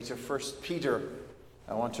To 1 Peter,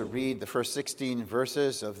 I want to read the first 16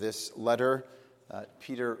 verses of this letter that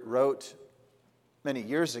Peter wrote many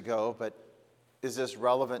years ago, but is as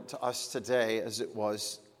relevant to us today as it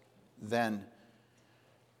was then.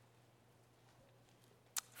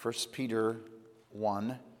 1 Peter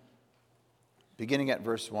 1, beginning at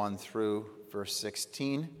verse 1 through verse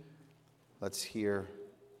 16. Let's hear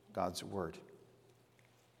God's word.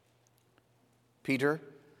 Peter,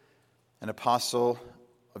 an apostle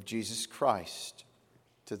of Jesus Christ,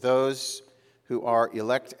 to those who are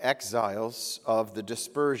elect exiles of the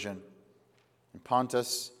dispersion in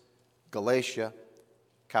Pontus, Galatia,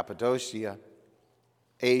 Cappadocia,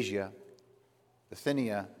 Asia,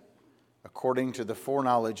 Bithynia, according to the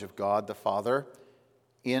foreknowledge of God the Father,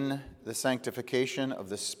 in the sanctification of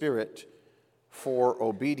the Spirit, for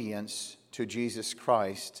obedience to Jesus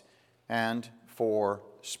Christ and for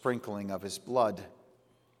sprinkling of his blood.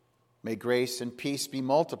 May grace and peace be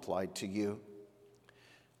multiplied to you.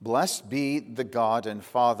 Blessed be the God and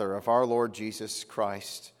Father of our Lord Jesus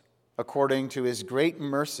Christ. According to his great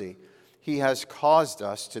mercy, he has caused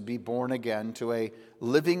us to be born again to a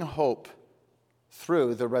living hope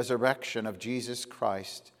through the resurrection of Jesus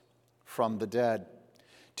Christ from the dead,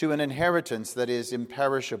 to an inheritance that is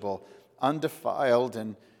imperishable, undefiled,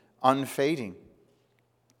 and unfading,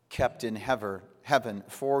 kept in heaven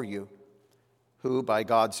for you, who by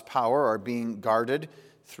God's power are being guarded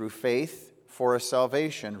through faith for a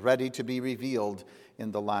salvation ready to be revealed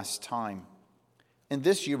in the last time. In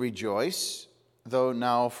this you rejoice, though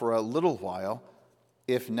now for a little while,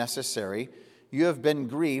 if necessary, you have been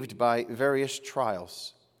grieved by various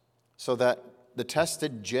trials, so that the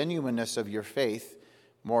tested genuineness of your faith,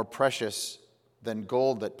 more precious than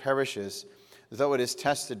gold that perishes, though it is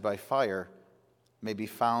tested by fire, may be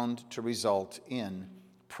found to result in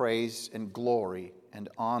praise and glory and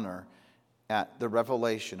honor at the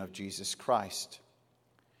revelation of Jesus Christ.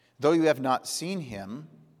 Though you have not seen him,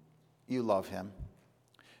 you love him.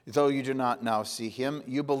 Though you do not now see him,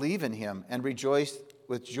 you believe in him and rejoice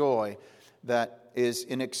with joy that is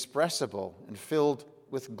inexpressible and filled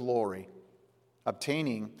with glory,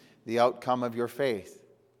 obtaining the outcome of your faith,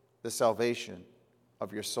 the salvation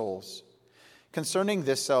of your souls. Concerning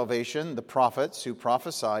this salvation, the prophets who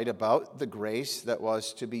prophesied about the grace that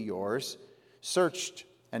was to be yours searched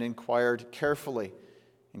and inquired carefully,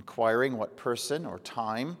 inquiring what person or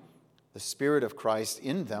time the Spirit of Christ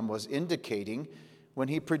in them was indicating when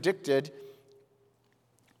he predicted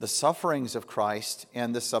the sufferings of Christ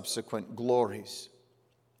and the subsequent glories.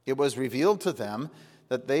 It was revealed to them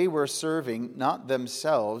that they were serving not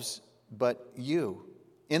themselves, but you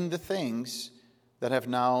in the things that have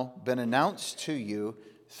now been announced to you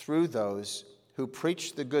through those who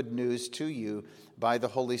preach the good news to you by the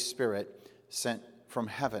Holy Spirit sent from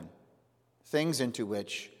heaven, things into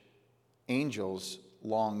which angels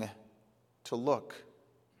long to look.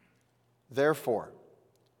 Therefore,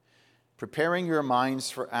 preparing your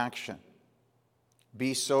minds for action,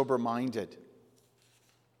 be sober-minded.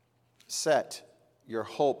 Set your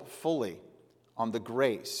hope fully on the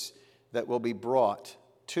grace that will be brought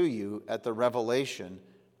to you at the revelation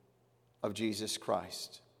of Jesus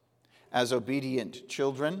Christ. As obedient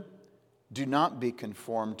children, do not be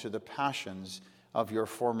conformed to the passions of your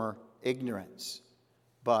former ignorance,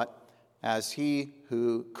 but as he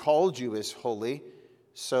who called you is holy,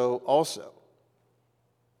 so also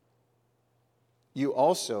you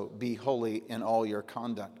also be holy in all your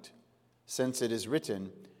conduct, since it is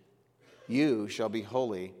written, "You shall be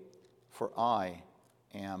holy, for I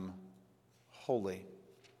am holy."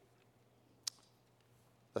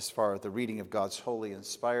 Thus far, the reading of God's holy,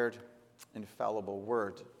 inspired, infallible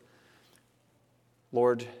word.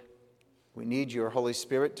 Lord, we need your Holy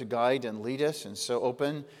Spirit to guide and lead us, and so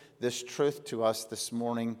open this truth to us this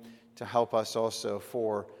morning to help us also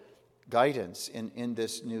for guidance in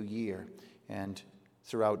this new year and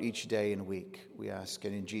throughout each day and week. We ask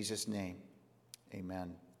it in Jesus' name.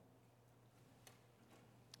 Amen.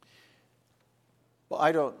 Well,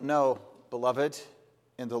 I don't know, beloved,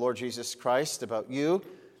 in the Lord Jesus Christ about you,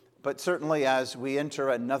 but certainly as we enter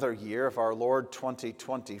another year of our Lord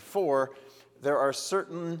 2024, there are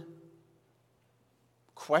certain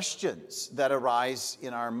questions that arise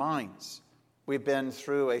in our minds. We've been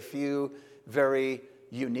through a few very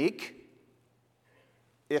unique,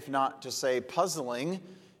 if not to say puzzling,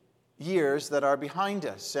 years that are behind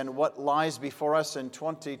us. And what lies before us in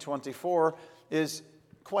 2024 is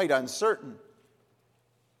quite uncertain.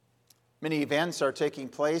 Many events are taking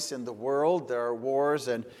place in the world. There are wars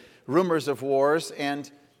and rumors of wars, and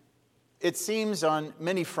it seems on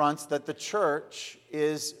many fronts that the church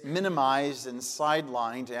is minimized and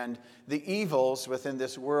sidelined, and the evils within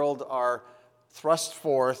this world are thrust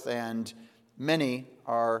forth, and many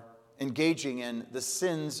are engaging in the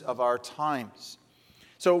sins of our times.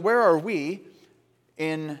 So where are we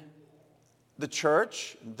in the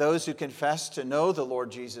church, those who confess to know the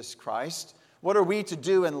Lord Jesus Christ? What are we to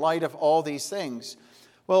do in light of all these things?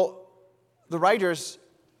 Well, the writers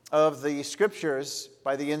of the Scriptures,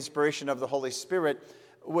 by the inspiration of the Holy Spirit,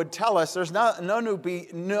 would tell us there's no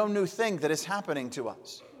new thing that is happening to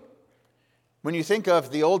us. When you think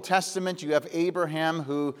of the Old Testament, you have Abraham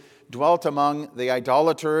who dwelt among the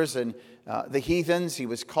idolaters and the heathens. He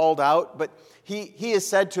was called out, but he is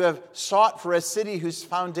said to have sought for a city whose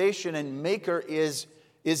foundation and maker is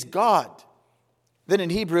God. Then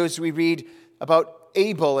in Hebrews we read about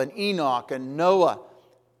Abel and Enoch and Noah.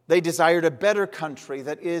 They desired a better country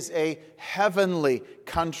that is a heavenly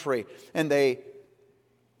country. And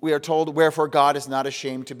we are told, wherefore God is not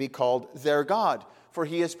ashamed to be called their God, for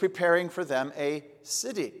he is preparing for them a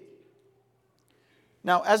city.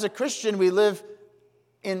 Now, as a Christian, we live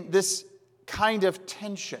in this kind of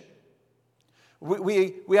tension.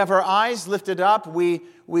 We have our eyes lifted up.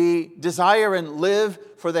 We desire and live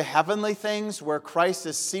for the heavenly things where Christ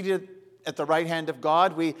is seated at the right hand of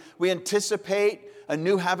God. We anticipate a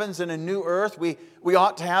new heavens and a new earth. We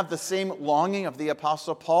ought to have the same longing of the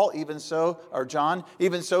Apostle Paul, even so, or John,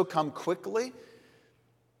 even so, come quickly.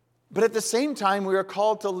 But at the same time, we are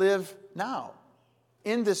called to live now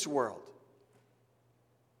in this world.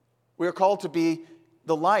 We are called to be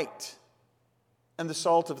the light and the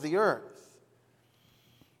salt of the earth.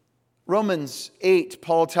 Romans 8,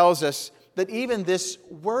 Paul tells us that even this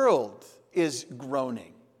world is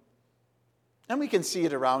groaning. And we can see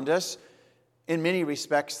it around us. In many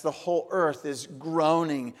respects, the whole earth is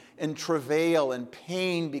groaning in travail and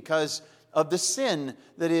pain because of the sin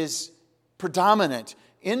that is predominant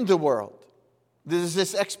in the world. There's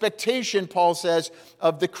this expectation, Paul says,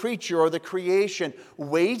 of the creature or the creation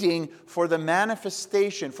waiting for the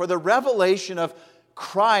manifestation, for the revelation of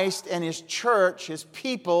Christ and his church, his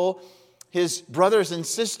people, his brothers and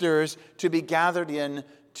sisters to be gathered in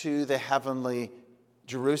to the heavenly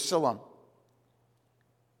Jerusalem.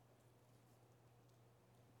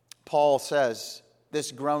 Paul says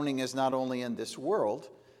this groaning is not only in this world,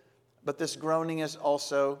 but this groaning is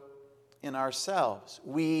also in ourselves.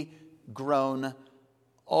 We groan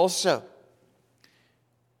also.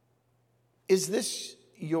 Is this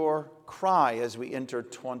your cry as we enter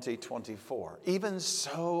 2024? Even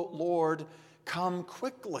so, Lord, come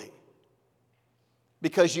quickly.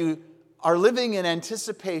 Because you are living in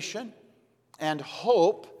anticipation and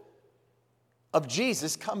hope of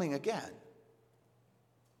Jesus coming again.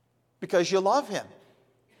 Because you love him.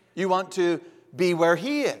 You want to be where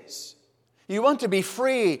he is. You want to be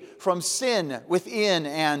free from sin within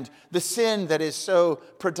and the sin that is so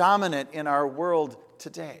predominant in our world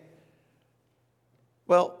today.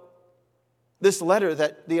 Well, this letter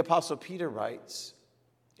that the Apostle Peter writes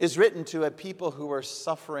is written to a people who are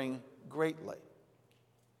suffering greatly.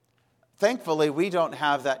 Thankfully, we don't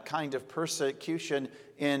have that kind of persecution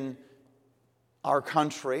in our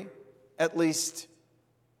country, at least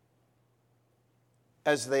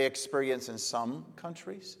as they experience in some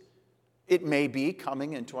countries. It may be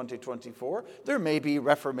coming in 2024. There may be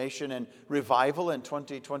reformation and revival in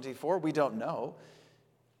 2024. We don't know.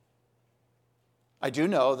 I do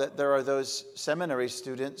know that there are those seminary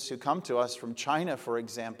students who come to us from China, for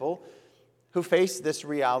example, who face this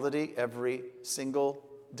reality every single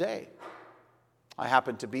day. I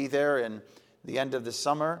happened to be there in the end of the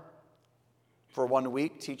summer for 1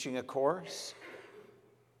 week teaching a course.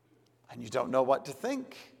 And you don't know what to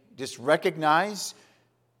think. Just recognize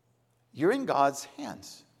you're in God's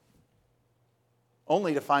hands.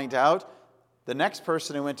 Only to find out the next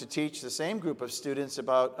person who went to teach the same group of students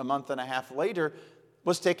about a month and a half later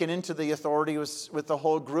was taken into the authority with the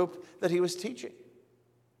whole group that he was teaching.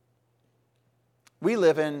 We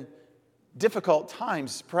live in difficult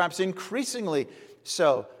times, perhaps increasingly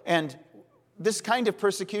so. And this kind of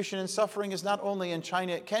persecution and suffering is not only in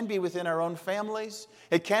China, it can be within our own families.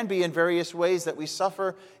 It can be in various ways that we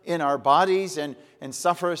suffer in our bodies and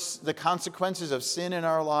suffer the consequences of sin in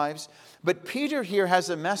our lives. But Peter here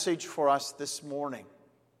has a message for us this morning.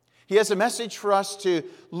 He has a message for us to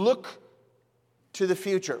look to the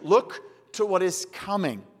future, look to what is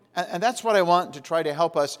coming. And that's what I want to try to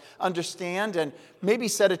help us understand and maybe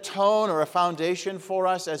set a tone or a foundation for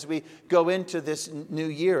us as we go into this new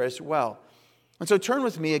year as well. And so turn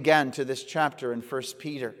with me again to this chapter in 1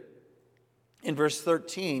 Peter. In verse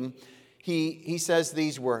 13, he says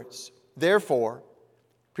these words, "Therefore,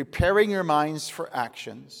 preparing your minds for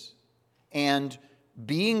actions and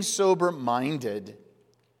being sober-minded,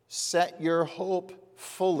 set your hope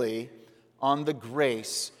fully on the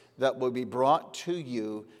grace that will be brought to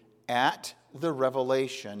you at the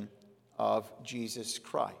revelation of Jesus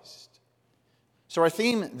Christ. So our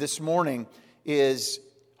theme this morning is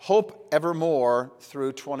Hope Evermore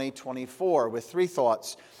through 2024, with three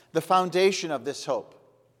thoughts. The foundation of this hope.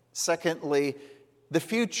 Secondly, the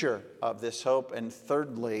future of this hope. And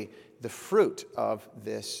thirdly, the fruit of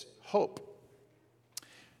this hope.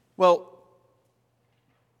 Well,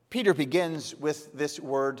 Peter begins with this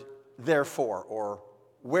word, therefore, or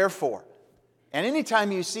wherefore. And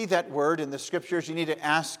anytime you see that word in the Scriptures, you need to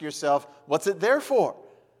ask yourself, what's it there for?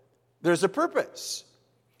 There's a purpose.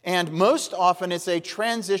 And most often it's a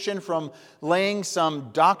transition from laying some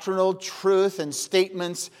doctrinal truth and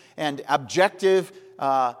statements and objective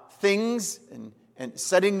things and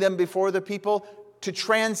setting them before the people to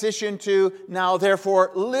transition to now,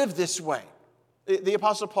 therefore, live this way. The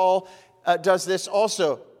Apostle Paul does this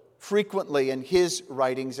also frequently in his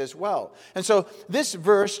writings as well. And so this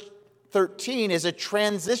verse 13 is a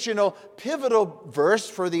transitional, pivotal verse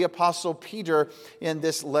for the Apostle Peter in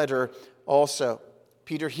this letter also.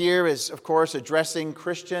 Peter here is, of course, addressing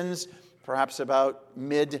Christians, perhaps about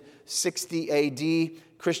mid-60 A.D.,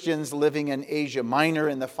 Christians living in Asia Minor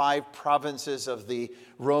in the 5 provinces of the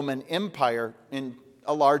Roman Empire in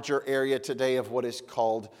a larger area today of what is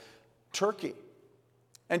called Turkey.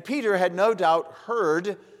 And Peter had no doubt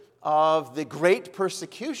heard of the great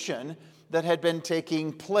persecution that had been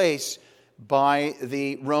taking place by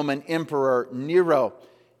the Roman Emperor Nero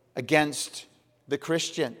against the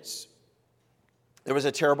Christians. There was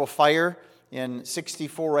a terrible fire in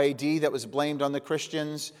 64 AD that was blamed on the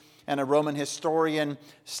Christians, and a Roman historian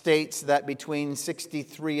states that between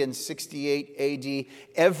 63 and 68 AD,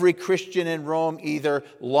 every Christian in Rome either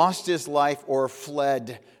lost his life or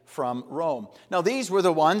fled from Rome. Now, these were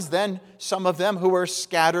the ones, then, some of them who were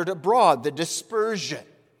scattered abroad, the dispersion.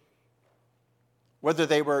 Whether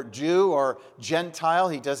they were Jew or Gentile,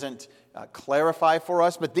 he doesn't clarify for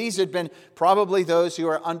us, but these had been probably those who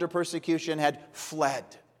are under persecution had fled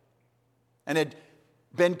and had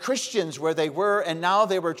been Christians where they were, and now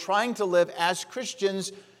they were trying to live as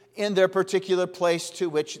Christians in their particular place to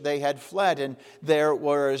which they had fled. And there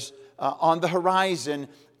was on the horizon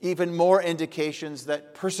even more indications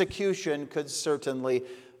that persecution could certainly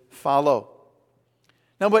follow.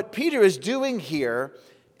 Now, what Peter is doing here,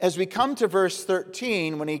 as we come to verse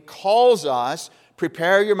 13, when he calls us,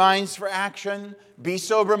 prepare your minds for action, be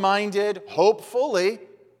sober-minded, hope fully,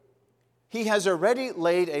 he has already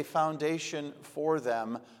laid a foundation for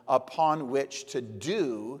them upon which to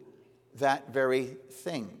do that very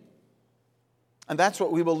thing. And that's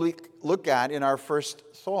what we will look at in our first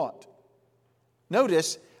thought.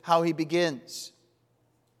 Notice how he begins.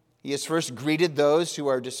 He has first greeted those who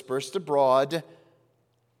are dispersed abroad,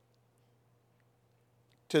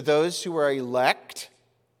 to those who are elect,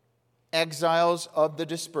 exiles of the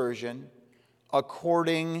dispersion,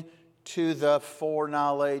 according to the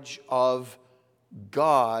foreknowledge of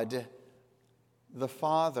God the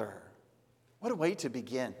Father. What a way to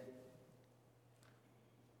begin.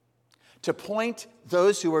 To point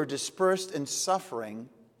those who are dispersed and suffering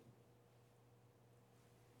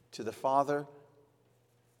to the Father,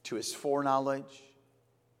 to his foreknowledge,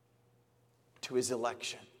 to his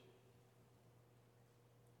election.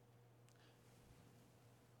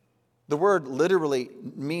 The word literally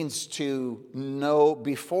means to know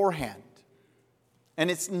beforehand.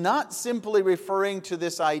 And it's not simply referring to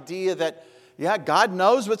this idea that, yeah, God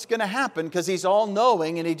knows what's going to happen because he's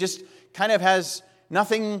all-knowing and he just kind of has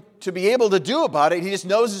nothing to be able to do about it. He just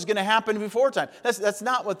knows it's going to happen before time. That's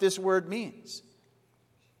not what this word means.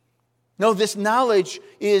 No, this knowledge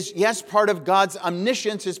is, yes, part of God's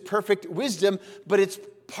omniscience, his perfect wisdom, but it's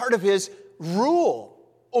part of his rule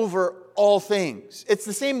over all things. It's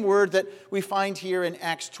the same word that we find here in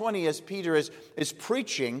Acts 20 as Peter is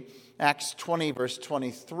preaching, Acts 20, verse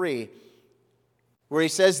 23, where he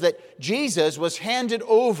says that Jesus was handed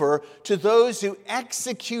over to those who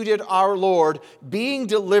executed our Lord, being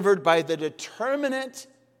delivered by the determinate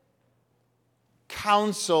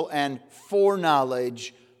counsel and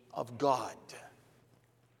foreknowledge of God.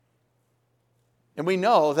 And we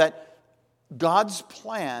know that God's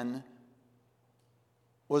plan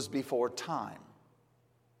was before time.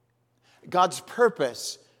 God's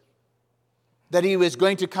purpose that he was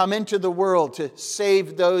going to come into the world to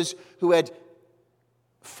save those who had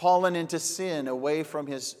fallen into sin away from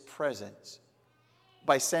his presence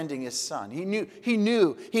by sending his Son. He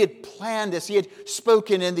knew, he had planned this. He had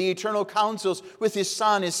spoken in the eternal councils with his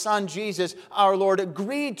Son Jesus, our Lord,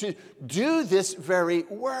 agreed to do this very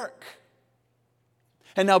work.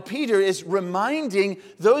 And now Peter is reminding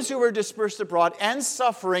those who are dispersed abroad and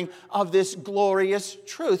suffering of this glorious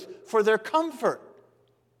truth for their comfort.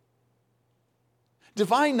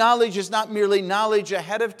 Divine knowledge is not merely knowledge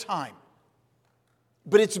ahead of time,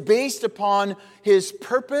 but it's based upon His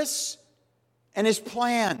purpose and His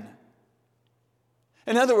plan.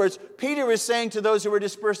 In other words, Peter is saying to those who were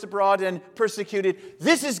dispersed abroad and persecuted,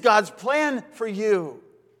 this is God's plan for you.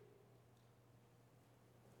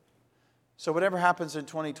 So whatever happens in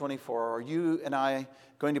 2024, are you and I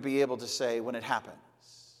going to be able to say when it happens,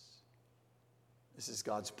 this is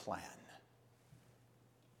God's plan?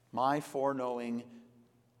 My foreknowing,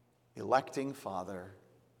 electing Father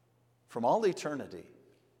from all eternity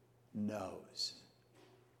knows.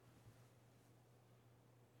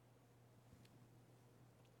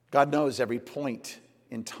 God knows every point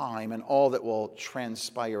in time and all that will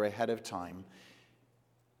transpire ahead of time.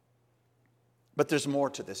 But there's more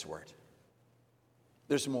to this word.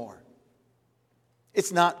 There's more.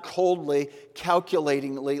 It's not coldly,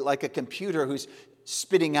 calculatingly like a computer who's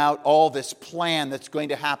spitting out all this plan that's going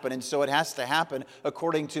to happen, and so it has to happen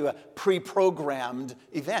according to a pre-programmed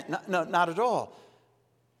event. Not at all.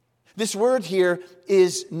 This word here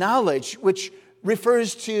is knowledge, which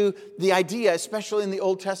refers to the idea, especially in the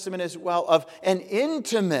Old Testament as well, of an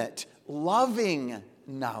intimate, loving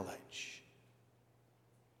knowledge.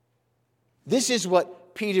 This is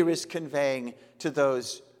what Peter is conveying to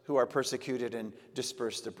those who are persecuted and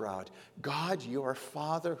dispersed abroad. God, your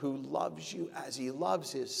Father, who loves you as He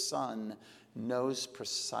loves His Son, knows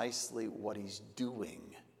precisely what He's doing.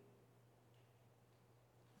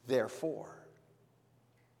 Therefore.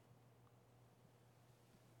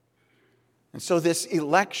 And so this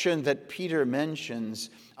election that Peter mentions,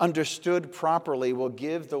 understood properly, will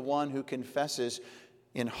give the one who confesses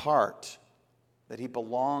in heart that he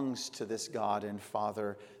belongs to this God and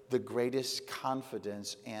Father the greatest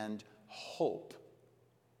confidence and hope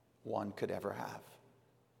one could ever have.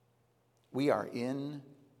 We are in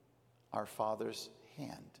our Father's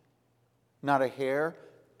hand. Not a hair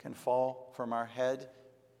can fall from our head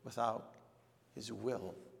without His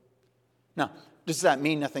will. Now, does that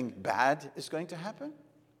mean nothing bad is going to happen?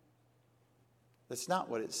 That's not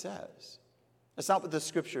what it says. That's not what the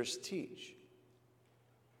Scriptures teach.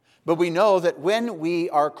 But we know that when we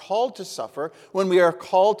are called to suffer, when we are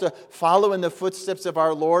called to follow in the footsteps of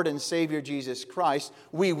our Lord and Savior Jesus Christ,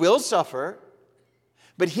 we will suffer,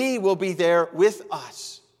 but He will be there with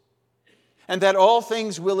us. And that all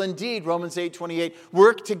things will indeed, Romans 8:28,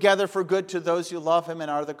 work together for good to those who love Him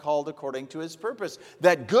and are the called according to His purpose.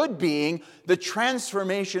 That good being the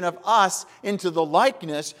transformation of us into the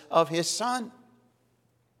likeness of His Son.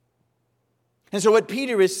 And so what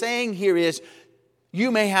Peter is saying here is, you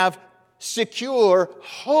may have secure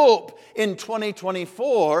hope in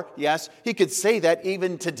 2024. Yes, he could say that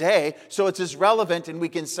even today, so it's as relevant and we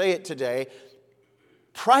can say it today.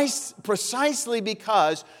 Precisely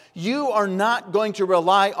because you are not going to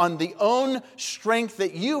rely on the own strength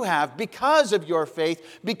that you have because of your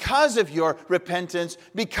faith, because of your repentance,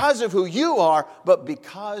 because of who you are, but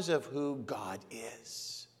because of who God is.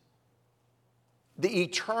 The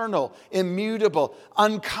eternal, immutable,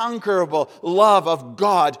 unconquerable love of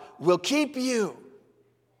God will keep you,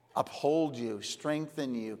 uphold you,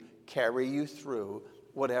 strengthen you, carry you through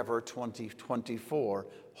whatever 2024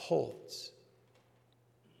 holds.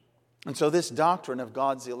 And so this doctrine of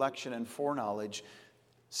God's election and foreknowledge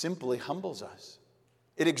simply humbles us.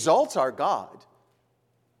 It exalts our God,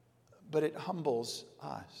 but it humbles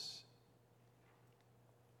us.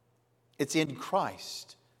 It's in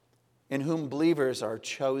Christ, in whom believers are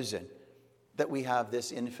chosen, that we have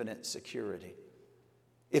this infinite security.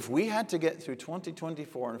 If we had to get through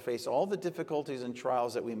 2024 and face all the difficulties and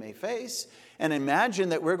trials that we may face, and imagine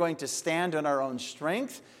that we're going to stand on our own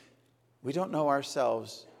strength, we don't know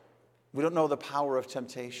ourselves. We don't know the power of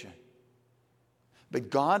temptation. But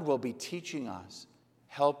God will be teaching us,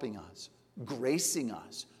 helping us, gracing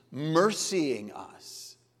us, mercying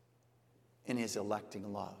us in His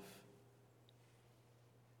electing love.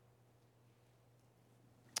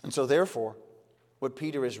 And so therefore, what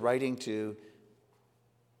Peter is writing to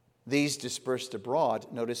these dispersed abroad,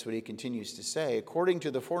 notice what he continues to say, according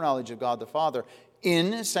to the foreknowledge of God the Father,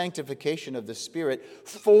 in sanctification of the Spirit,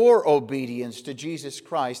 for obedience to Jesus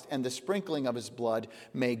Christ and the sprinkling of His blood,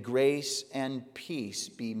 may grace and peace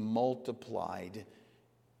be multiplied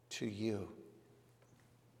to you.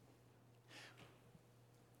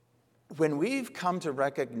 When we've come to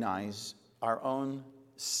recognize our own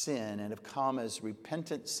sin and have come as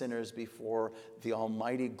repentant sinners before the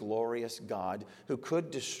almighty, glorious God who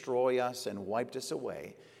could destroy us and wiped us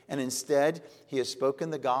away, and instead He has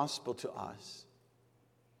spoken the gospel to us,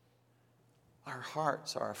 our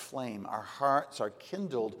hearts are aflame. Our hearts are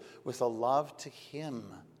kindled with a love to him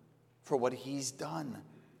for what he's done.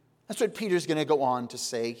 That's what Peter's going to go on to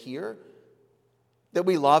say here. That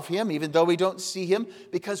we love him even though we don't see him,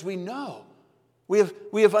 because we know.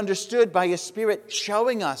 We have understood by his Spirit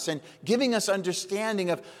showing us and giving us understanding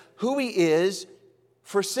of who he is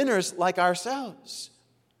for sinners like ourselves.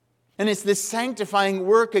 And it's this sanctifying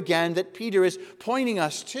work again that Peter is pointing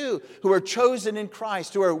us to, who are chosen in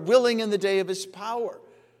Christ, who are willing in the day of his power.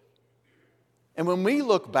 And when we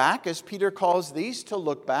look back, as Peter calls these to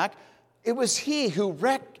look back, it was he who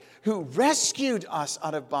rescued us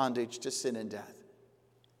out of bondage to sin and death.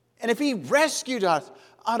 And if he rescued us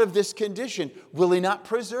out of this condition, will he not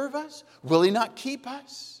preserve us? Will he not keep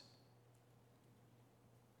us?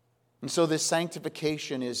 And so this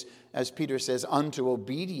sanctification is, as Peter says, unto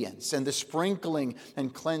obedience and the sprinkling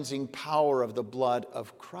and cleansing power of the blood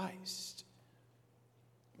of Christ.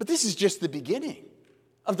 But this is just the beginning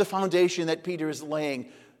of the foundation that Peter is laying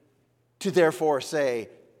to therefore say,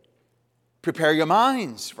 prepare your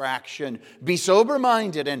minds for action, be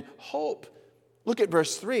sober-minded, and hope. Look at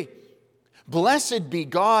verse 3. Blessed be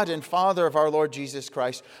God and Father of our Lord Jesus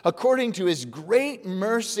Christ. According to his great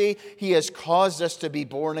mercy, he has caused us to be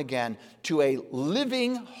born again to a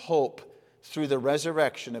living hope through the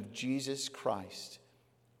resurrection of Jesus Christ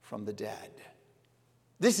from the dead.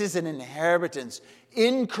 This is an inheritance,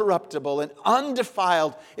 incorruptible and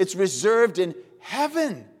undefiled. It's reserved in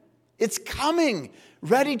heaven. It's coming,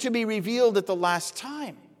 ready to be revealed at the last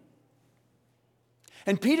time.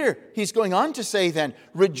 And Peter, he's going on to say then,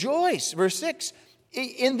 rejoice, verse 6,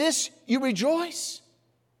 in this you rejoice.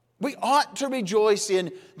 We ought to rejoice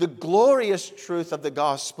in the glorious truth of the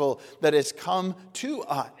gospel that has come to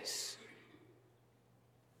us.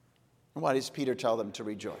 And why does Peter tell them to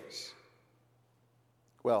rejoice?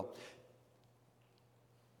 Well,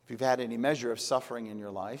 if you've had any measure of suffering in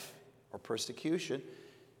your life or persecution,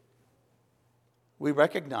 we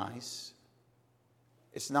recognize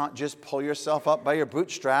it's not just pull yourself up by your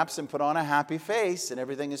bootstraps and put on a happy face and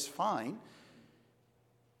everything is fine.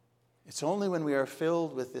 It's only when we are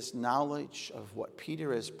filled with this knowledge of what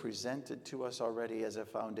Peter has presented to us already as a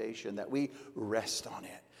foundation that we rest on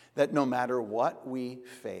it. That no matter what we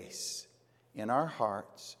face in our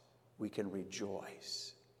hearts, we can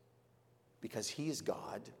rejoice. Because he is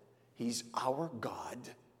God. He's our God.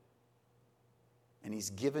 And he's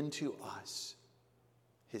given to us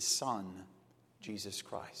his Son, Jesus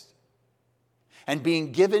Christ. And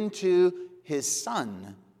being given to his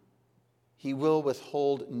Son, he will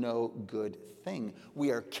withhold no good thing. We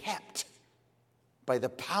are kept by the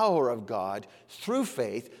power of God through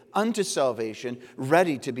faith unto salvation,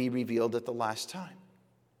 ready to be revealed at the last time.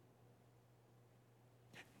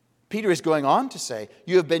 Peter is going on to say,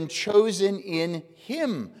 you have been chosen in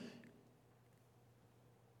him.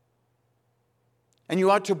 And you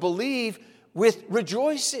ought to believe with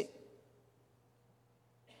rejoicing.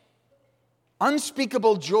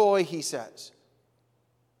 Unspeakable joy, he says,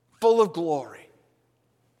 full of glory.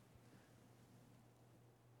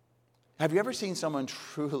 Have you ever seen someone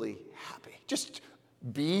truly happy, just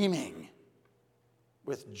beaming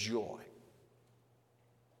with joy?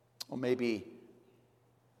 Or maybe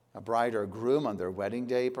a bride or a groom on their wedding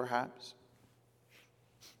day, perhaps.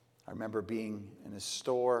 I remember being in a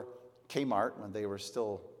store, Kmart, when they were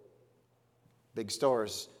still big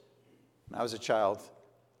stores. When I was a child,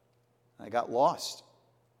 I got lost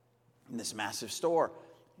in this massive store.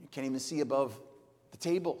 You can't even see above the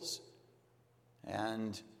tables.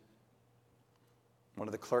 And one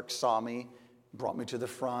of the clerks saw me, brought me to the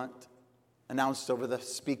front, announced over the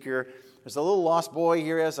speaker, there's a little lost boy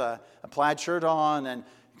here, has a plaid shirt on, and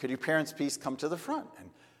could your parents please come to the front? And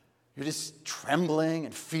you're just trembling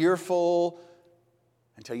and fearful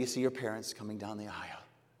until you see your parents coming down the aisle.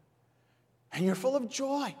 And you're full of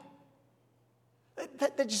joy.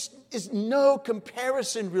 That just is no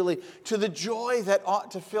comparison, really, to the joy that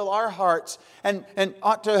ought to fill our hearts and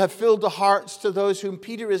ought to have filled the hearts to those whom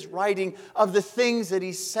Peter is writing of the things that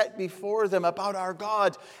he set before them about our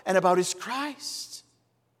God and about his Christ.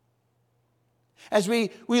 As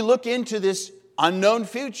we look into this unknown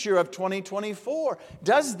future of 2024,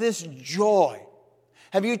 does this joy,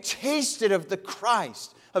 have you tasted of the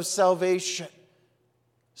Christ of salvation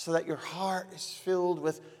so that your heart is filled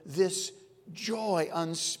with this joy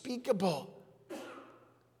unspeakable?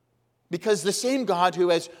 Because the same God who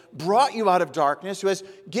has brought you out of darkness, who has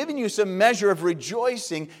given you some measure of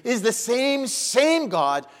rejoicing, is the same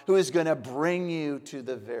God who is going to bring you to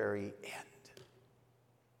the very end.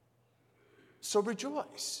 So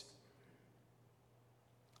rejoice.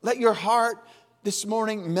 Let your heart this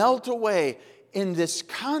morning melt away in this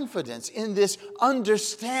confidence, in this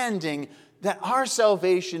understanding that our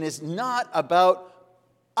salvation is not about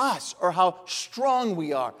us or how strong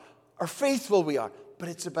we are or faithful we are, but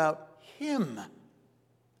it's about Him,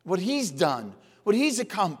 what He's done, what He's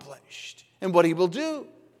accomplished, and what He will do.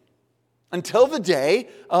 Until the day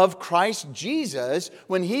of Christ Jesus,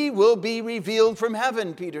 when He will be revealed from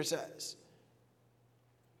heaven, Peter says.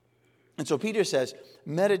 And so Peter says,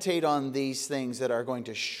 meditate on these things that are going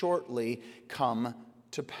to shortly come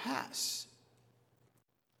to pass.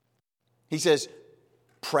 He says,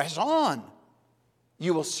 press on.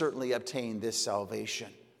 You will certainly obtain this salvation.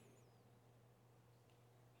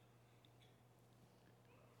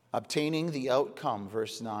 Obtaining the outcome,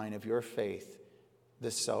 verse 9, of your faith,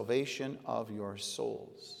 the salvation of your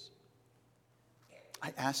souls.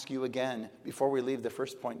 I ask you again, before we leave the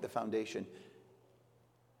first point, the foundation,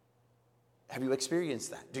 have you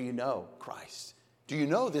experienced that? Do you know Christ? Do you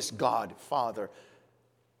know this God, Father,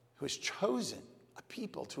 who has chosen a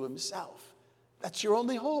people to Himself? That's your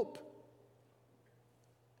only hope.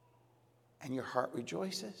 And your heart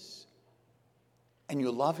rejoices. And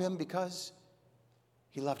you love Him because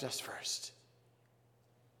He loved us first.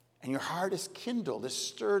 And your heart is kindled, is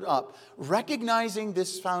stirred up, recognizing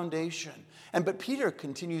this foundation. But Peter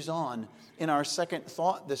continues on in our second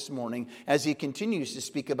thought this morning as he continues to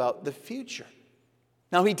speak about the future.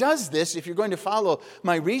 Now he does this, if you're going to follow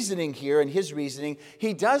my reasoning here and his reasoning,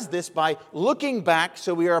 he does this by looking back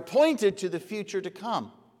so we are appointed to the future to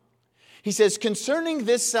come. He says, concerning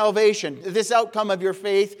this salvation, this outcome of your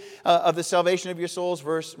faith, of the salvation of your souls,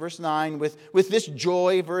 verse 9, with this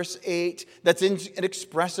joy, verse 8, that's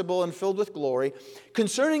inexpressible and filled with glory.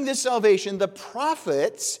 Concerning this salvation, the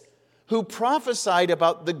prophets who prophesied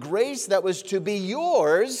about the grace that was to be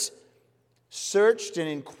yours searched and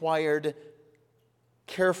inquired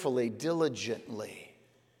carefully, diligently.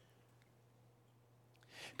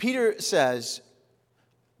 Peter says,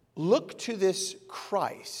 look to this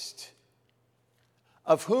Christ,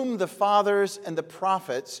 of whom the fathers and the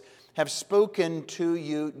prophets have spoken to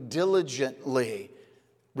you diligently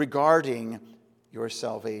regarding your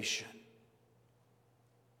salvation.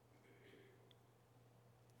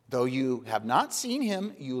 Though you have not seen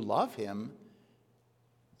Him, you love Him.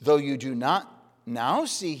 Though you do not now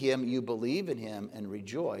see Him, you believe in Him and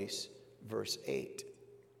rejoice. Verse 8.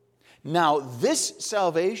 Now this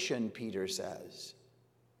salvation, Peter says,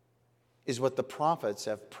 is what the prophets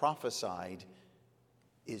have prophesied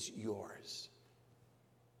is yours.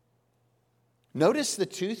 Notice the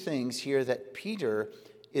two things here that Peter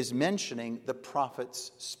is mentioning the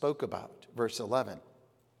prophets spoke about. Verse 11.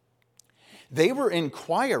 They were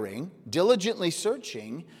inquiring, diligently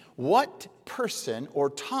searching, what person or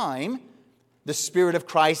time the Spirit of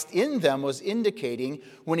Christ in them was indicating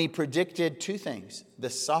when He predicted two things: the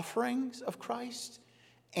sufferings of Christ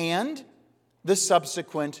and the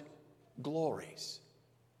subsequent glories.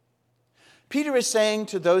 Peter is saying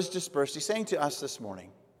to those dispersed, he's saying to us this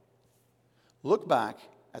morning, look back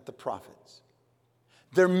at the prophets.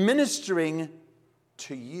 They're ministering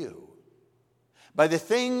to you by the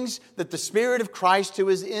things that the Spirit of Christ who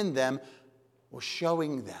is in them was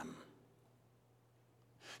showing them.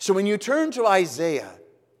 So when you turn to Isaiah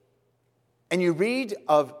and you read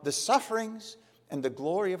of the sufferings and the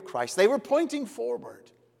glory of Christ, they were pointing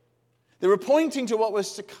forward. They were pointing to what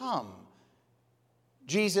was to come.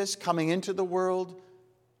 Jesus coming into the world,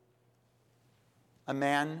 a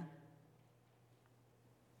man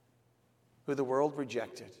who the world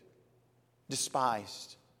rejected,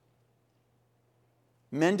 despised.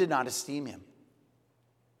 Men did not esteem Him.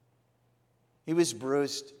 He was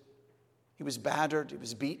bruised. He was battered. He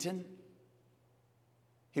was beaten.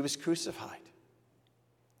 He was crucified.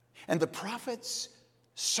 And the prophets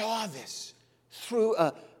saw this through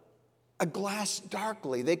a glass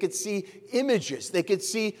darkly. They could see images. They could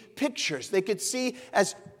see pictures. They could see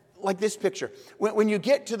as like this picture. When you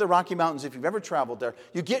get to the Rocky Mountains, if you've ever traveled there,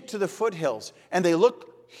 you get to the foothills and they look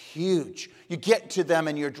huge. You get to them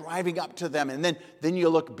and you're driving up to them, and then you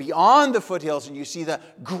look beyond the foothills and you see the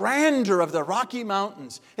grandeur of the Rocky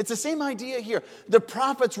Mountains. It's the same idea here. The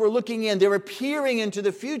prophets were looking in. They were peering into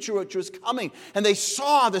the future which was coming, and they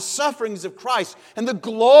saw the sufferings of Christ and the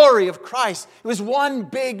glory of Christ. It was one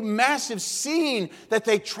big, massive scene that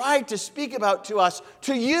they tried to speak about to us.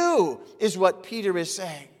 To you is what Peter is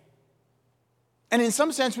saying. And in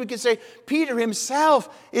some sense, we could say Peter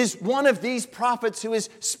himself is one of these prophets who is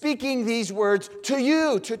speaking these words to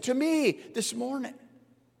you, to me this morning.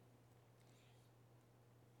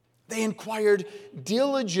 They inquired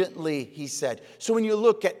diligently, he said. So when you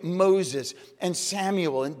look at Moses and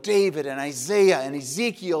Samuel and David and Isaiah and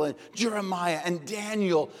Ezekiel and Jeremiah and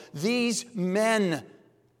Daniel, these men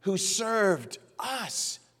who served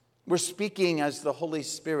us were speaking as the Holy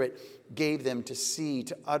Spirit gave them to see,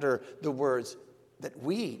 to utter the words that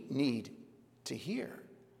we need to hear.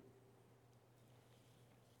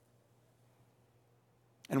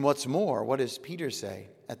 And what's more, what does Peter say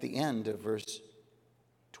at the end of verse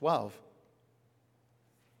 12?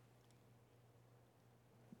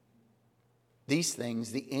 These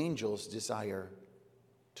things the angels desire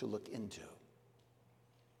to look into.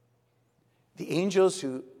 The angels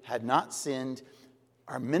who had not sinned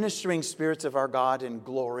are ministering spirits of our God in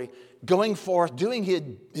glory, going forth, doing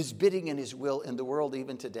his bidding and his will in the world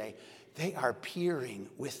even today. They are peering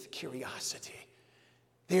with curiosity.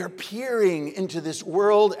 They are peering into this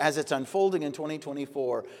world as it's unfolding in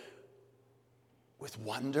 2024 with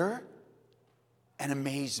wonder and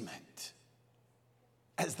amazement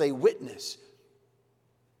as they witness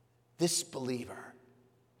this believer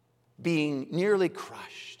being nearly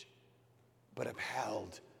crushed but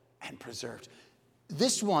upheld and preserved.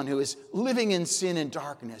 This one who is living in sin and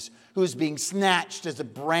darkness, who is being snatched as a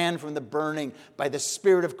brand from the burning by the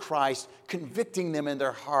Spirit of Christ, convicting them in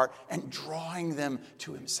their heart and drawing them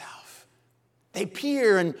to himself. They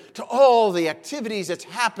peer into all the activities that's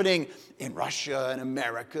happening in Russia and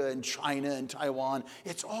America and China and Taiwan.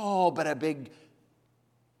 It's all but a big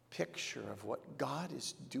picture of what God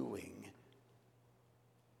is doing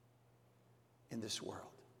in this world.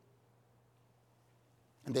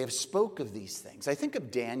 And they have spoke of these things. I think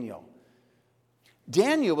of Daniel.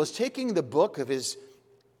 Daniel was taking the book of his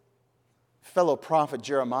fellow prophet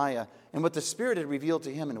Jeremiah and what the Spirit had revealed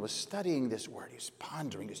to him and was studying this word. He was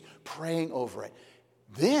pondering, he was praying over it.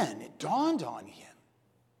 Then it dawned on him.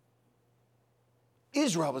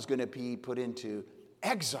 Israel was going to be put into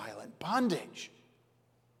exile and bondage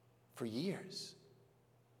for years.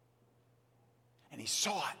 And he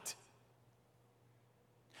saw it.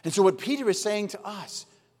 And so what Peter is saying to us,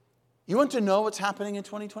 you want to know what's happening in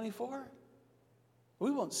 2024?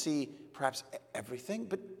 We won't see perhaps everything,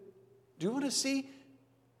 but do you want to see?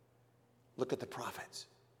 Look at the prophets,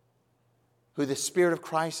 who the Spirit of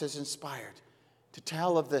Christ has inspired to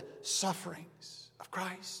tell of the sufferings of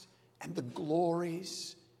Christ and the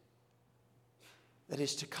glories that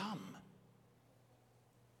is to come.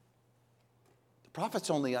 The prophets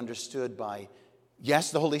only understood by,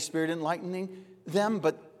 yes, the Holy Spirit enlightening them,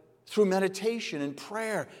 but through meditation and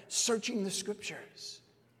prayer, searching the Scriptures.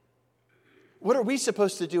 What are we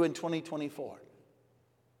supposed to do in 2024?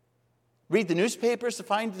 Read the newspapers to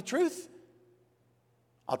find the truth?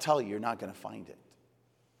 I'll tell you, you're not going to find it.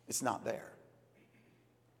 It's not there.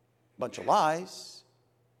 A bunch of lies,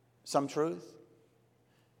 some truth.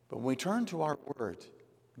 But when we turn to our word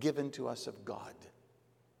given to us of God,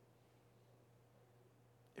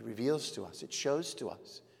 it reveals to us, it shows to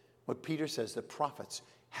us what Peter says the prophets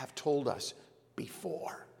have told us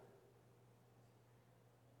before.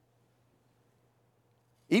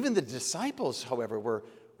 Even the disciples, however, were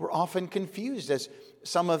often confused, as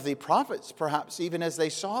some of the prophets, perhaps even as they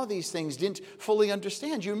saw these things, didn't fully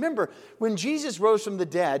understand. You remember when Jesus rose from the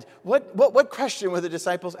dead, what question were the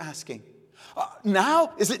disciples asking?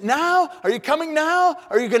 Now? Is it now? Are you coming now?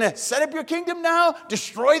 Are you going to set up your kingdom now?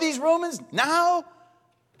 Destroy these Romans now?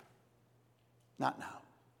 Not now.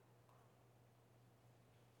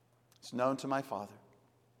 It's known to my Father.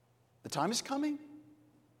 The time is coming.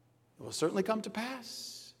 It will certainly come to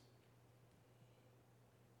pass.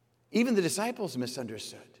 Even the disciples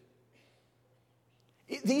misunderstood.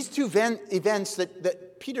 These two events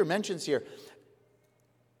that Peter mentions here,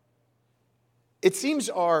 it seems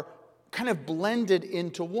are kind of blended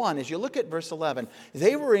into one. As you look at verse 11,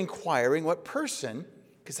 they were inquiring what person,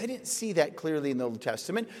 because they didn't see that clearly in the Old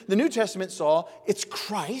Testament. The New Testament saw it's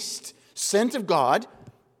Christ, sent of God.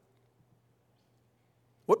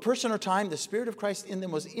 What person or time the Spirit of Christ in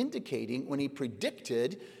them was indicating when he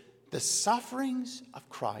predicted the sufferings of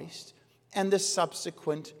Christ and the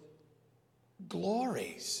subsequent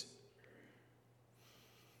glories.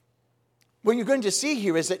 What you're going to see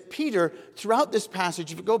here is that Peter, throughout this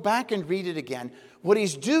passage, if you go back and read it again, what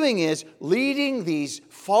he's doing is leading these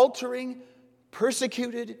faltering,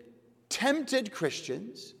 persecuted, tempted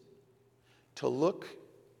Christians to look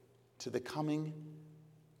to the coming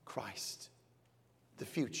Christ, the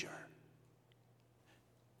future.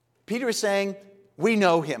 Peter is saying, we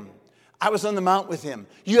know him. I was on the mount with him.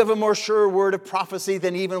 You have a more sure word of prophecy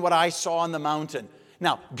than even what I saw on the mountain.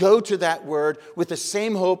 Now, go to that word with the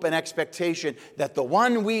same hope and expectation that the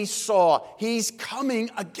one we saw, he's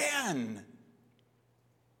coming again.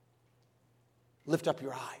 Lift up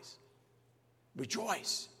your eyes.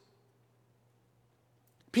 Rejoice.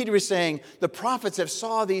 Peter is saying the prophets have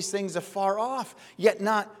saw these things afar off, yet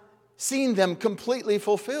not seen them completely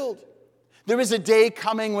fulfilled. There is a day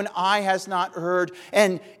coming when eye has not heard,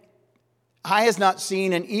 and eye has not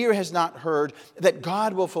seen, and ear has not heard, that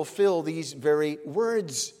God will fulfill these very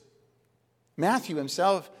words. Matthew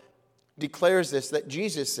himself declares this, that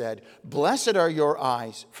Jesus said, "Blessed are your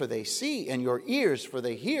eyes, for they see, and your ears, for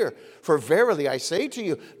they hear. For verily I say to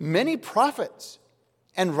you, many prophets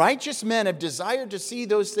and righteous men have desired to see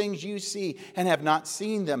those things you see and have not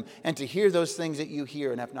seen them, and to hear those things that you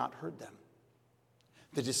hear and have not heard them."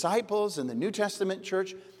 The disciples in the New Testament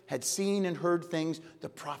church had seen and heard things the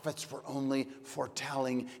prophets were only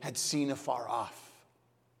foretelling, had seen afar off.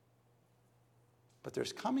 But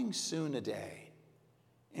there's coming soon a day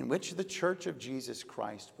in which the church of Jesus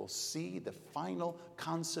Christ will see the final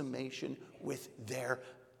consummation with their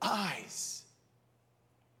eyes.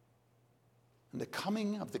 And the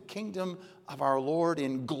coming of the kingdom of our Lord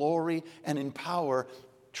in glory and in power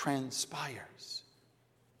transpires.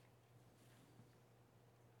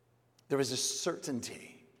 There is a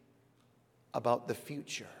certainty about the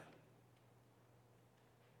future.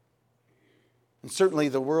 And certainly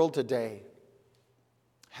the world today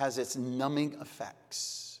has its numbing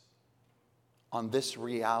effects on this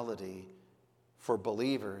reality for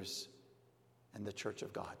believers and the church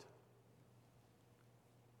of God.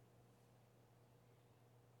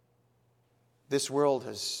 This world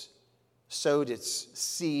has sowed its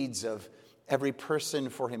seeds of every person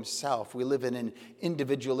for himself. We live in an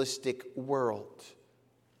individualistic world.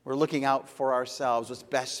 We're looking out for ourselves, what's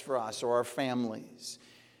best for us or our families.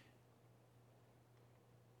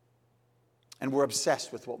 And we're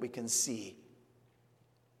obsessed with what we can see.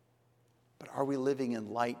 But are we living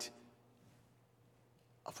in light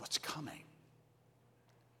of what's coming?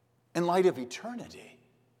 In light of eternity?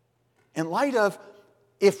 In light of,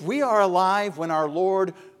 if we are alive when our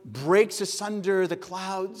Lord breaks asunder the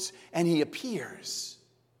clouds and he appears,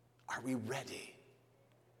 are we ready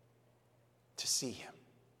to see him?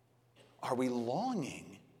 Are we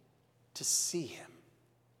longing to see him?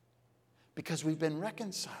 Because we've been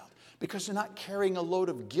reconciled. Because we're not carrying a load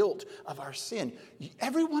of guilt of our sin.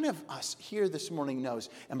 Every one of us here this morning knows,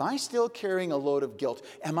 am I still carrying a load of guilt?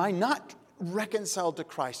 Am I not reconciled to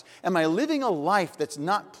Christ? Am I living a life that's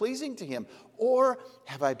not pleasing to him? Or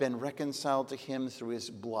have I been reconciled to him through his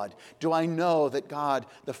blood? Do I know that God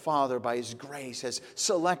the Father, by his grace, has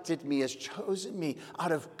selected me, has chosen me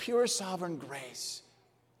out of pure sovereign grace?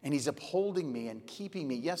 And he's upholding me and keeping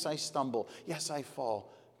me. Yes, I stumble. Yes, I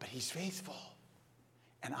fall. But he's faithful.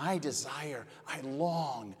 And I desire, I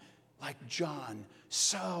long, like John,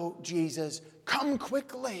 so Jesus, come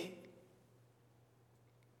quickly.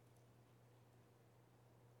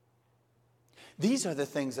 These are the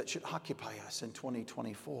things that should occupy us in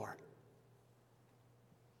 2024.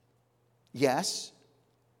 Yes,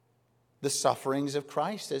 the sufferings of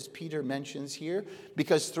Christ, as Peter mentions here,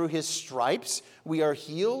 because through his stripes we are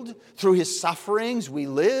healed. Through his sufferings we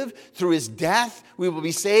live. Through his death we will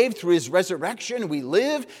be saved. Through his resurrection we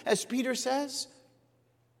live, as Peter says.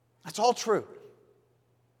 That's all true.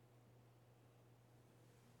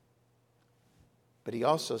 But he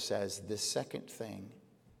also says this second thing,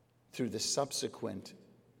 through the subsequent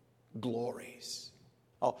glories.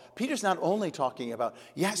 Oh, Peter's not only talking about,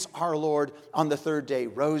 yes, our Lord on the third day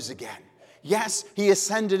rose again. Yes, he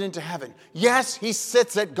ascended into heaven. Yes, he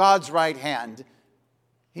sits at God's right hand.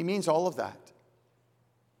 He means all of that.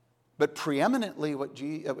 But preeminently, what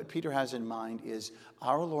Peter has in mind is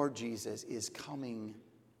our Lord Jesus is coming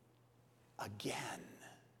again.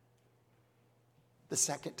 The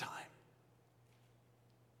second time.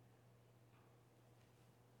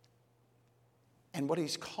 And what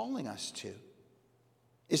he's calling us to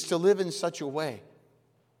is to live in such a way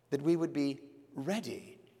that we would be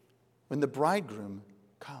ready when the bridegroom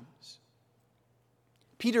comes.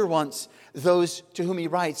 Peter wants those to whom he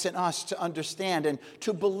writes and us to understand and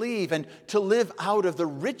to believe and to live out of the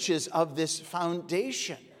riches of this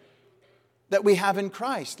foundation that we have in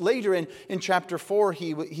Christ. Later in chapter 4,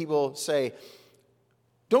 he will say,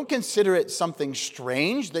 don't consider it something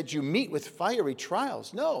strange that you meet with fiery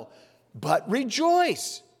trials. No, but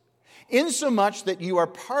rejoice, insomuch that you are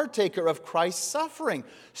partaker of Christ's suffering,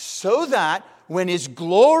 so that when his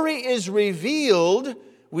glory is revealed,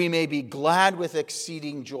 we may be glad with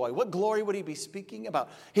exceeding joy. What glory would he be speaking about?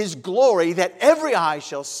 His glory that every eye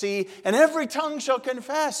shall see and every tongue shall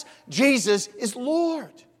confess Jesus is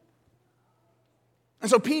Lord. And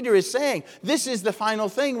so Peter is saying, this is the final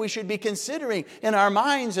thing we should be considering in our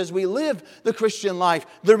minds as we live the Christian life,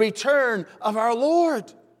 the return of our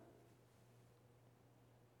Lord.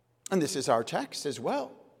 And this is our text as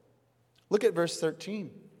well. Look at verse 13.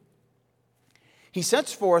 He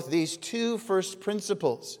sets forth these two first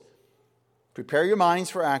principles. Prepare your minds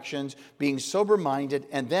for actions, being sober-minded,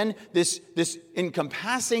 and then this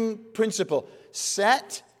encompassing principle,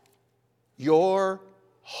 set your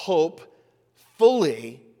hope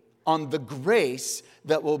fully on the grace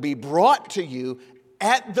that will be brought to you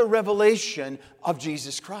at the revelation of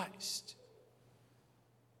Jesus Christ.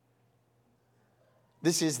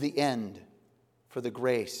 This is the end for the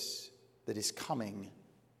grace that is coming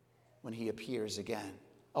when he appears again.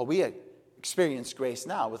 Oh, we experience grace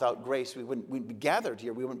now. Without grace, we wouldn't be gathered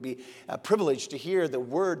here. We wouldn't be privileged to hear the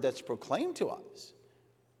word that's proclaimed to us.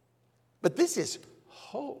 But this is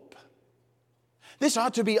hope. This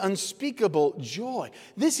ought to be unspeakable joy.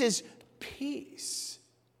 This is peace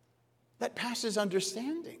that passes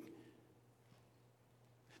understanding.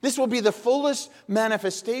 This will be the fullest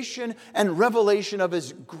manifestation and revelation of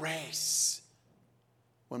his grace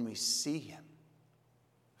when we see him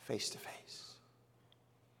face to face.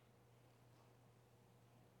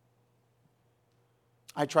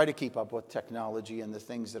 I try to keep up with technology and the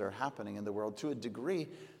things that are happening in the world to a degree,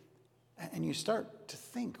 and you start to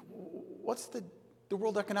think, what's the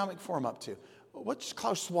World Economic Forum up to? What's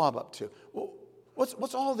Klaus Schwab up to?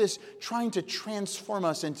 What's all this trying to transform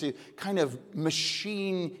us into kind of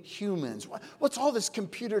machine humans? What's all this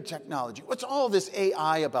computer technology? What's all this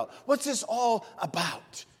AI about? What's this all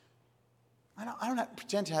about? I don't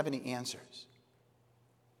pretend to have any answers.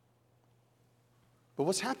 But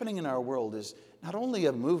what's happening in our world is not only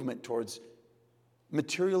a movement towards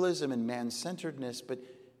materialism and man-centeredness, but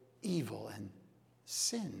evil and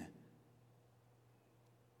sin.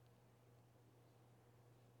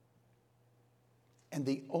 And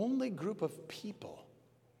the only group of people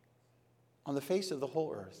on the face of the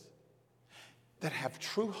whole earth that have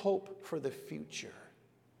true hope for the future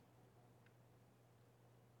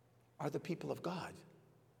are the people of God.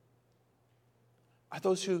 Are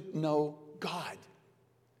those who know God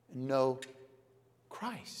and know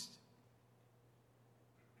Christ.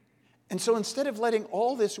 And so instead of letting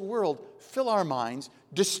all this world fill our minds,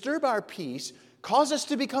 disturb our peace, cause us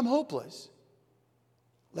to become hopeless,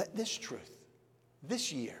 let this truth,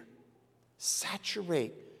 this year,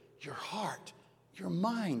 saturate your heart, your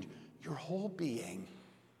mind, your whole being,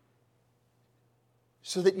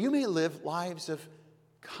 so that you may live lives of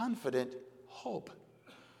confident hope,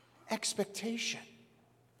 expectation.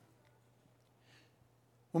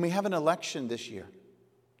 When we have an election this year,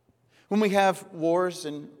 when we have wars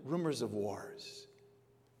and rumors of wars,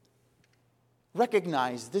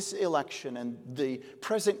 recognize this election and the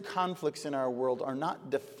present conflicts in our world are not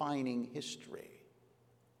defining history.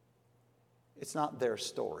 It's not their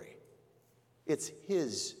story. It's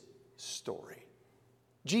his story.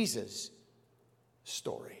 Jesus'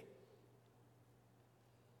 story.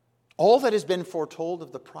 All that has been foretold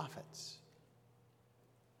of the prophets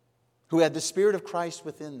who had the Spirit of Christ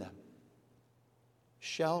within them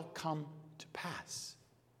shall come to pass.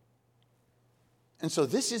 And so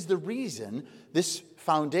this is the reason, this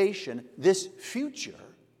foundation, this future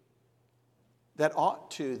that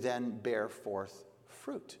ought to then bear forth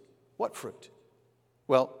fruit. What fruit?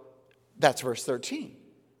 Well, that's verse 13.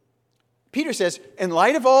 Peter says, in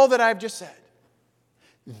light of all that I've just said,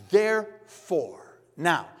 therefore,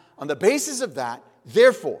 now, on the basis of that,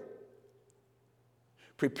 therefore,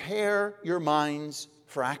 prepare your minds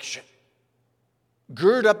for action.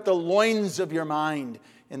 Gird up the loins of your mind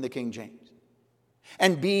in the King James.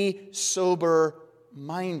 And be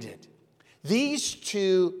sober-minded. These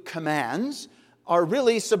two commands are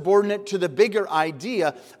really subordinate to the bigger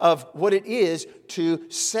idea of what it is to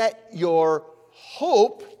set your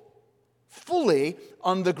hope fully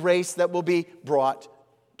on the grace that will be brought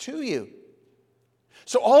to you.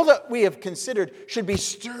 So all that we have considered should be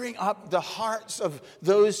stirring up the hearts of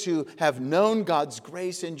those who have known God's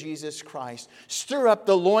grace in Jesus Christ. Stir up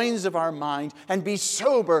the loins of our mind and be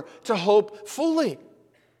sober to hope fully.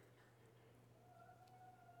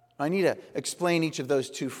 I need to explain each of those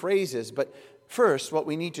two phrases, but first what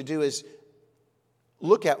we need to do is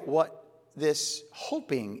look at what this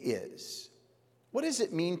hoping is. What does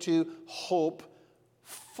it mean to hope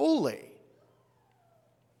fully?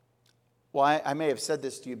 Well, I may have said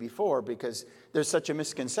this to you before because there's such a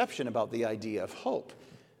misconception about the idea of hope.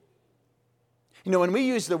 You know, when we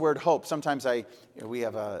use the word hope, sometimes we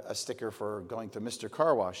have a sticker for going to Mr.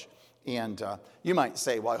 Car Wash, and you might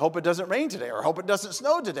say, well, I hope it doesn't rain today, or I hope it doesn't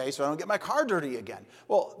snow today so I don't get my car dirty again.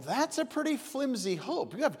 Well, that's a pretty flimsy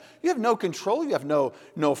hope. You have no control. You have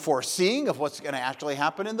no foreseeing of what's going to actually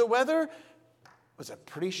happen in the weather. It was a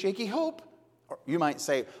pretty shaky hope. Or you might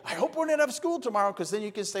say, I hope we're not have school tomorrow because then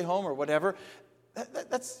you can stay home or whatever.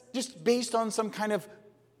 That's just based on some kind of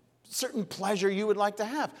certain pleasure you would like to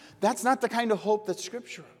have. That's not the kind of hope that's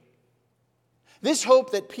scriptural. This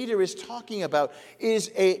hope that Peter is talking about is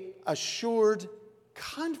a assured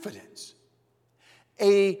confidence,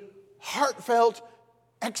 a heartfelt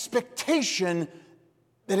expectation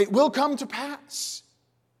that it will come to pass.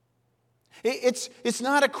 It's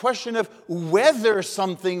not a question of whether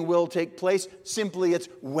something will take place, simply it's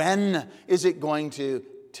when is it going to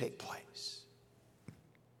take place.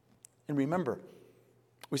 And remember,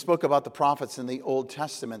 we spoke about the prophets in the Old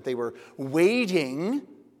Testament. They were waiting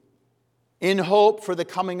in hope for the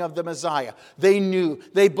coming of the Messiah. They knew,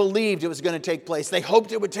 they believed it was going to take place. They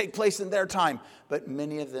hoped it would take place in their time. But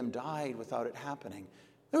many of them died without it happening.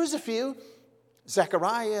 There was a few.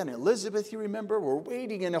 Zechariah and Elizabeth, you remember, were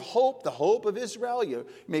waiting in a hope, the hope of Israel. You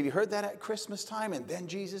maybe heard that at Christmas time, and then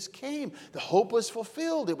Jesus came. The hope was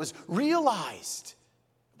fulfilled. It was realized.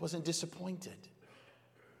 It wasn't disappointed.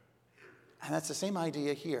 And that's the same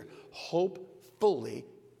idea here. Hope fully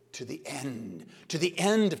to the end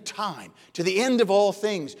of time, to the end of all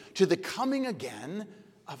things, to the coming again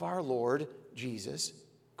of our Lord Jesus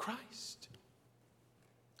Christ.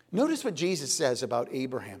 Notice what Jesus says about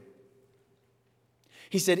Abraham.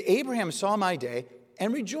 He said, Abraham saw my day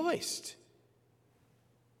and rejoiced.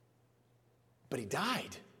 But he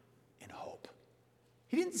died in hope.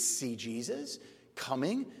 He didn't see Jesus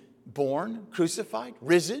coming, born, crucified,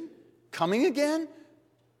 risen, coming again.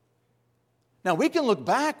 Now, we can look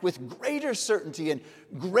back with greater certainty and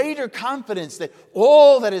greater confidence that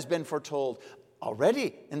all that has been foretold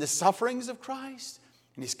already in the sufferings of Christ,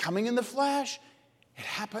 and He's coming in the flesh, it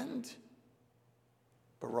happened.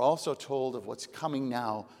 But we're also told of what's coming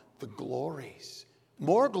now, the glories.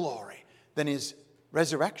 More glory than His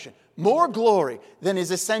resurrection. More glory than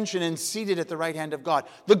His ascension and seated at the right hand of God.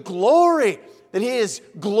 The glory that His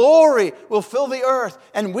glory will fill the earth,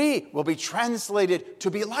 and we will be translated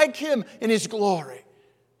to be like Him in His glory.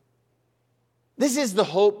 This is the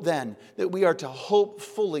hope then, that we are to hope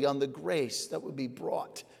fully on the grace that will be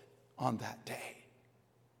brought on that day.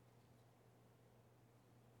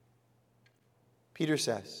 Peter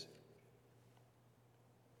says,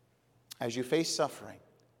 as you face suffering,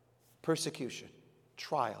 persecution,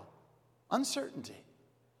 trial, uncertainty,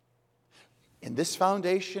 in this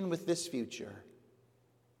foundation with this future,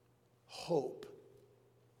 hope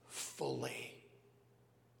fully.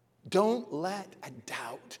 Don't let a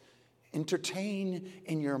doubt entertain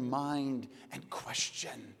in your mind and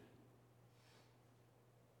question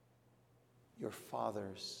your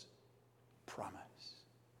Father's promise.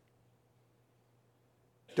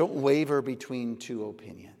 Don't waver between two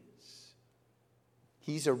opinions.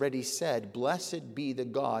 He's already said, blessed be the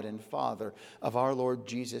God and Father of our Lord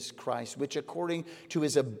Jesus Christ, which according to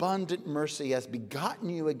His abundant mercy has begotten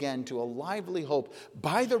you again to a lively hope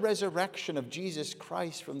by the resurrection of Jesus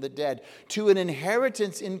Christ from the dead, to an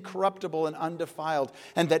inheritance incorruptible and undefiled,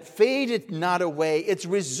 and that fadeth not away. It's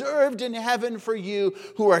reserved in heaven for you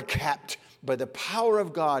who are kept by the power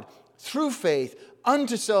of God through faith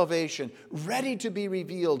unto salvation, ready to be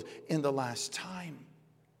revealed in the last time.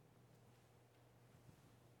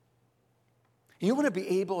 You want to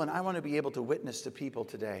be able, and I want to be able to witness to people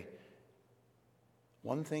today.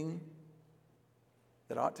 One thing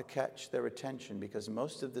that ought to catch their attention, because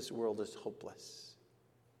most of this world is hopeless,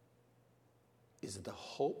 is the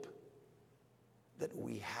hope that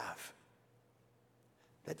we have,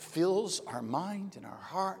 that fills our mind and our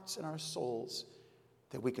hearts and our souls,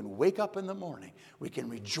 that we can wake up in the morning, we can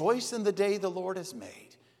rejoice in the day the Lord has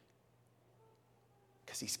made,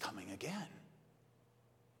 because He's coming again.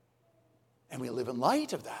 And we live in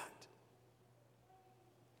light of that.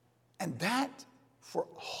 And that, for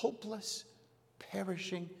hopeless,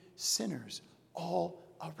 perishing sinners all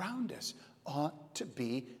around us, ought to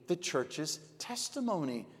be the church's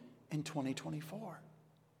testimony in 2024.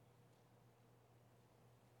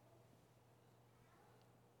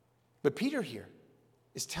 But Peter here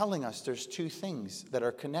is telling us there's two things that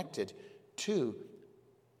are connected to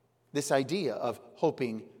this idea of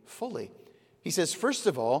hoping fully. He says, first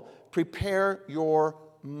of all, prepare your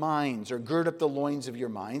minds, or gird up the loins of your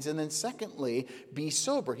minds. And then secondly, be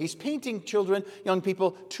sober. He's painting, children, young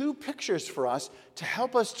people, two pictures for us to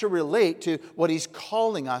help us to relate to what He's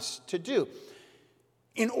calling us to do.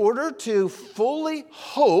 In order to fully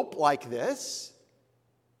hope like this,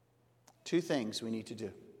 two things we need to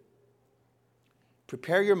do.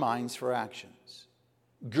 Prepare your minds for actions.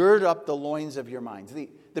 Gird up the loins of your minds.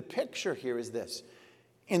 The picture here is this.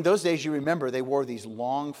 In those days, you remember, they wore these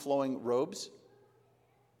long flowing robes.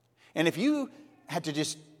 And if you had to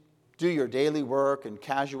just do your daily work and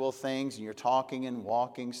casual things, and you're talking and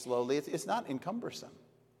walking slowly, it's not encumbersome.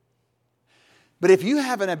 But if you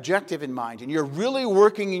have an objective in mind and you're really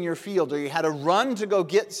working in your field, or you had a run to go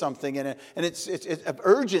get something and it's of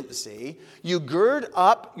urgency, you gird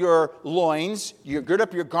up your loins, you gird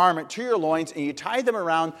up your garment to your loins, and you tie them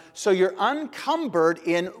around so you're unencumbered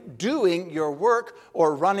in doing your work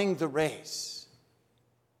or running the race.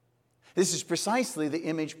 This is precisely the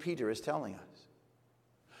image Peter is telling us.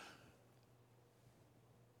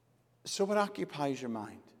 So what occupies your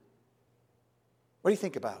mind? What do you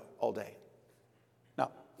think about all day?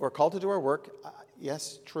 Now, we're called to do our work.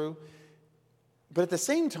 Yes, true. But at the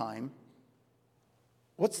same time,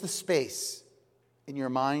 what's the space in your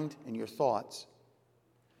mind and your thoughts?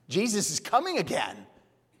 Jesus is coming again.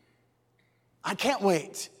 I can't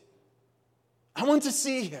wait. I want to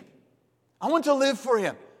see him. I want to live for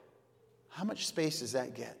him. How much space does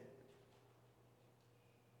that get?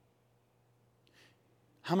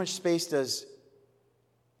 How much space does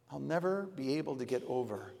I'll never be able to get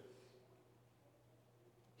over?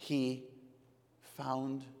 He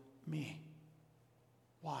found me.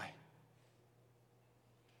 Why?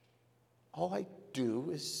 All I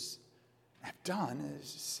do is, have done is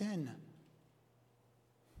sin.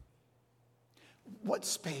 What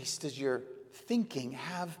space does your thinking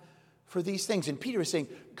have for these things? And Peter is saying,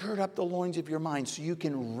 gird up the loins of your mind so you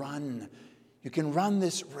can run. You can run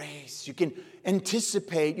this race. You can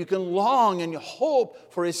anticipate. You can long and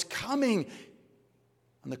hope for his coming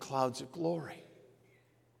on the clouds of glory.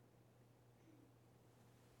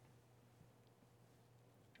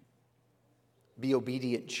 Be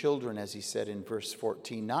obedient children, as he said in verse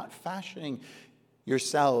 14, not fashioning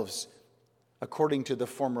yourselves according to the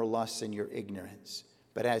former lusts in your ignorance,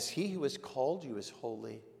 but as he who has called you is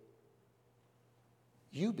holy,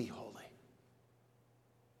 you be holy.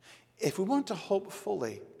 If we want to hope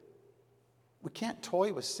fully, we can't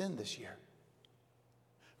toy with sin this year.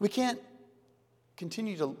 We can't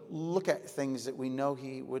continue to look at things that we know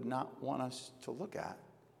he would not want us to look at,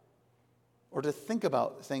 or to think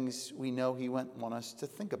about things we know he wouldn't want us to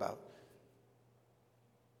think about.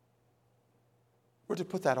 We're to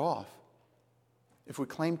put that off if we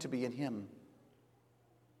claim to be in him.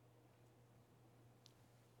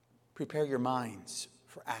 Prepare your minds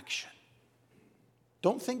for action.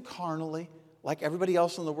 Don't think carnally like everybody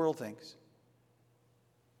else in the world thinks,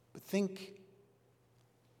 but think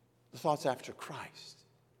the thoughts after Christ.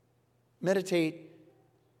 Meditate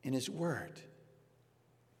in his word.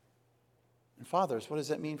 And fathers, what does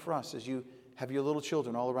that mean for us as you have your little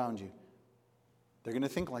children all around you? They're going to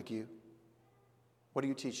think like you. What are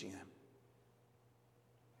you teaching them?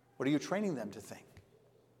 What are you training them to think?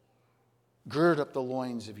 Gird up the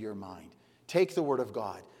loins of your mind. Take the word of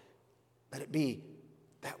God. Let it be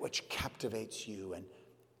that which captivates you and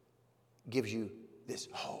gives you this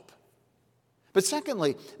hope. But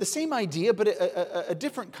secondly, the same idea, but a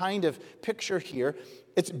different kind of picture here.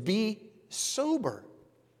 It's be sober.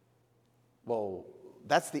 Well,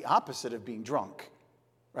 that's the opposite of being drunk,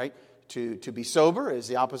 right? To be sober is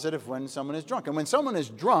the opposite of when someone is drunk. And when someone is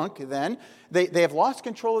drunk, then they have lost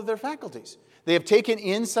control of their faculties. They have taken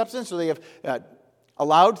in substance, or they have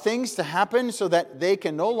allowed things to happen so that they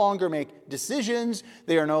can no longer make decisions.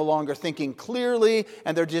 They are no longer thinking clearly,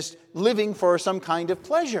 and they're just living for some kind of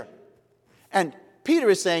pleasure. And Peter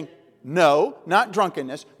is saying, no, not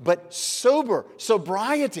drunkenness, but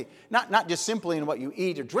sobriety. Not just simply in what you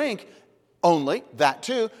eat or drink, only, that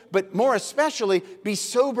too, but more especially, be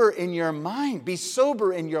sober in your mind, be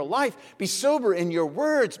sober in your life, be sober in your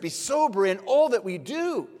words, be sober in all that we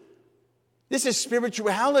do. This is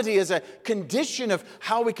spirituality as a condition of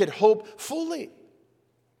how we could hope fully.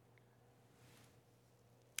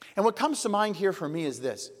 And what comes to mind here for me is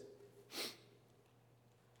this.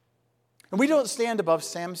 And we don't stand above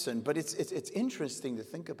Samson, but it's interesting to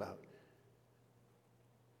think about.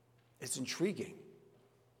 It's intriguing.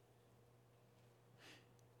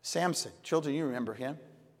 Samson, children, you remember him.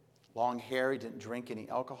 Long hair, he didn't drink any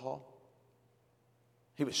alcohol.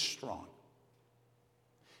 He was strong.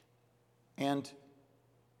 And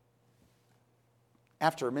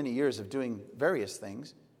after many years of doing various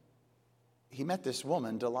things, he met this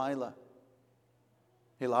woman, Delilah.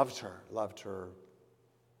 He loved her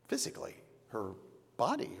physically, her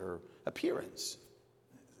body, her appearance,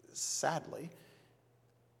 sadly.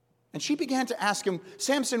 And she began to ask him,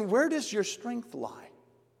 Samson, where does your strength lie?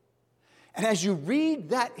 And as you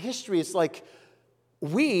read that history, it's like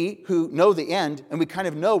we who know the end, and we kind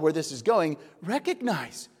of know where this is going,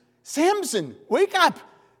 recognize, Samson, wake up.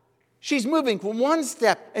 She's moving from one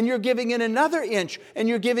step, and you're giving in another inch, and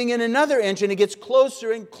you're giving in another inch, and it gets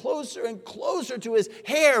closer and closer and closer to his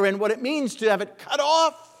hair and what it means to have it cut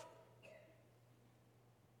off.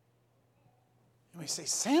 And we say,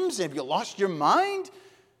 Samson, have you lost your mind?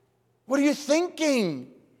 What are you thinking?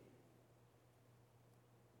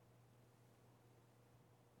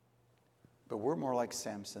 But we're more like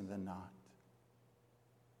Samson than not.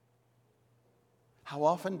 How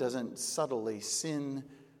often doesn't subtly sin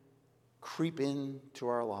creep into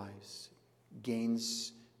our lives,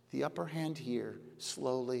 gains the upper hand here,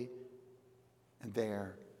 slowly and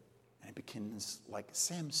there, and it begins like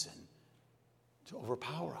Samson to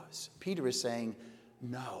overpower us. Peter is saying,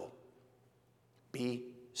 no, be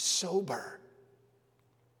sober.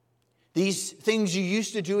 These things you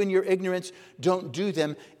used to do in your ignorance, don't do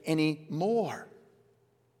them anymore.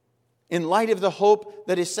 In light of the hope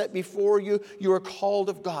that is set before you, you are called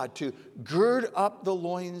of God to gird up the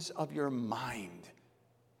loins of your mind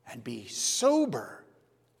and be sober.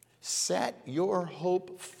 Set your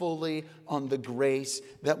hope fully on the grace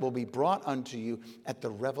that will be brought unto you at the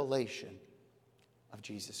revelation of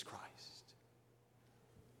Jesus Christ.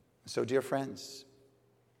 So, dear friends,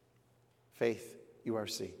 Faith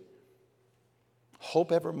URC,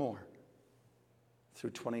 hope evermore through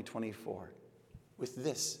 2024 with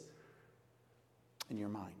this in your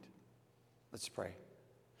mind. Let's pray.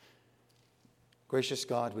 Gracious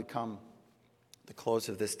God, we come at the close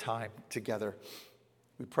of this time together.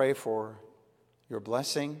 We pray for your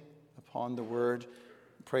blessing upon the word.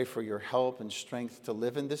 We pray for your help and strength to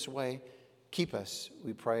live in this way. Keep us,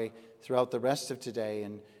 we pray, throughout the rest of today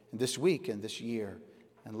and this week and this year.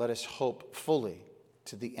 And let us hope fully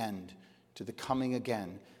to the end, to the coming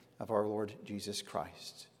again of our Lord Jesus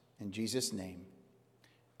Christ. In Jesus' name.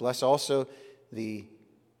 Bless also the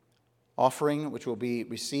offering which will be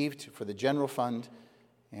received for the general fund,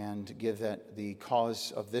 and give that the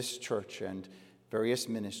cause of this church and various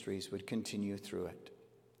ministries would continue through it.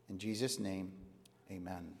 In Jesus' name,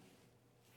 amen.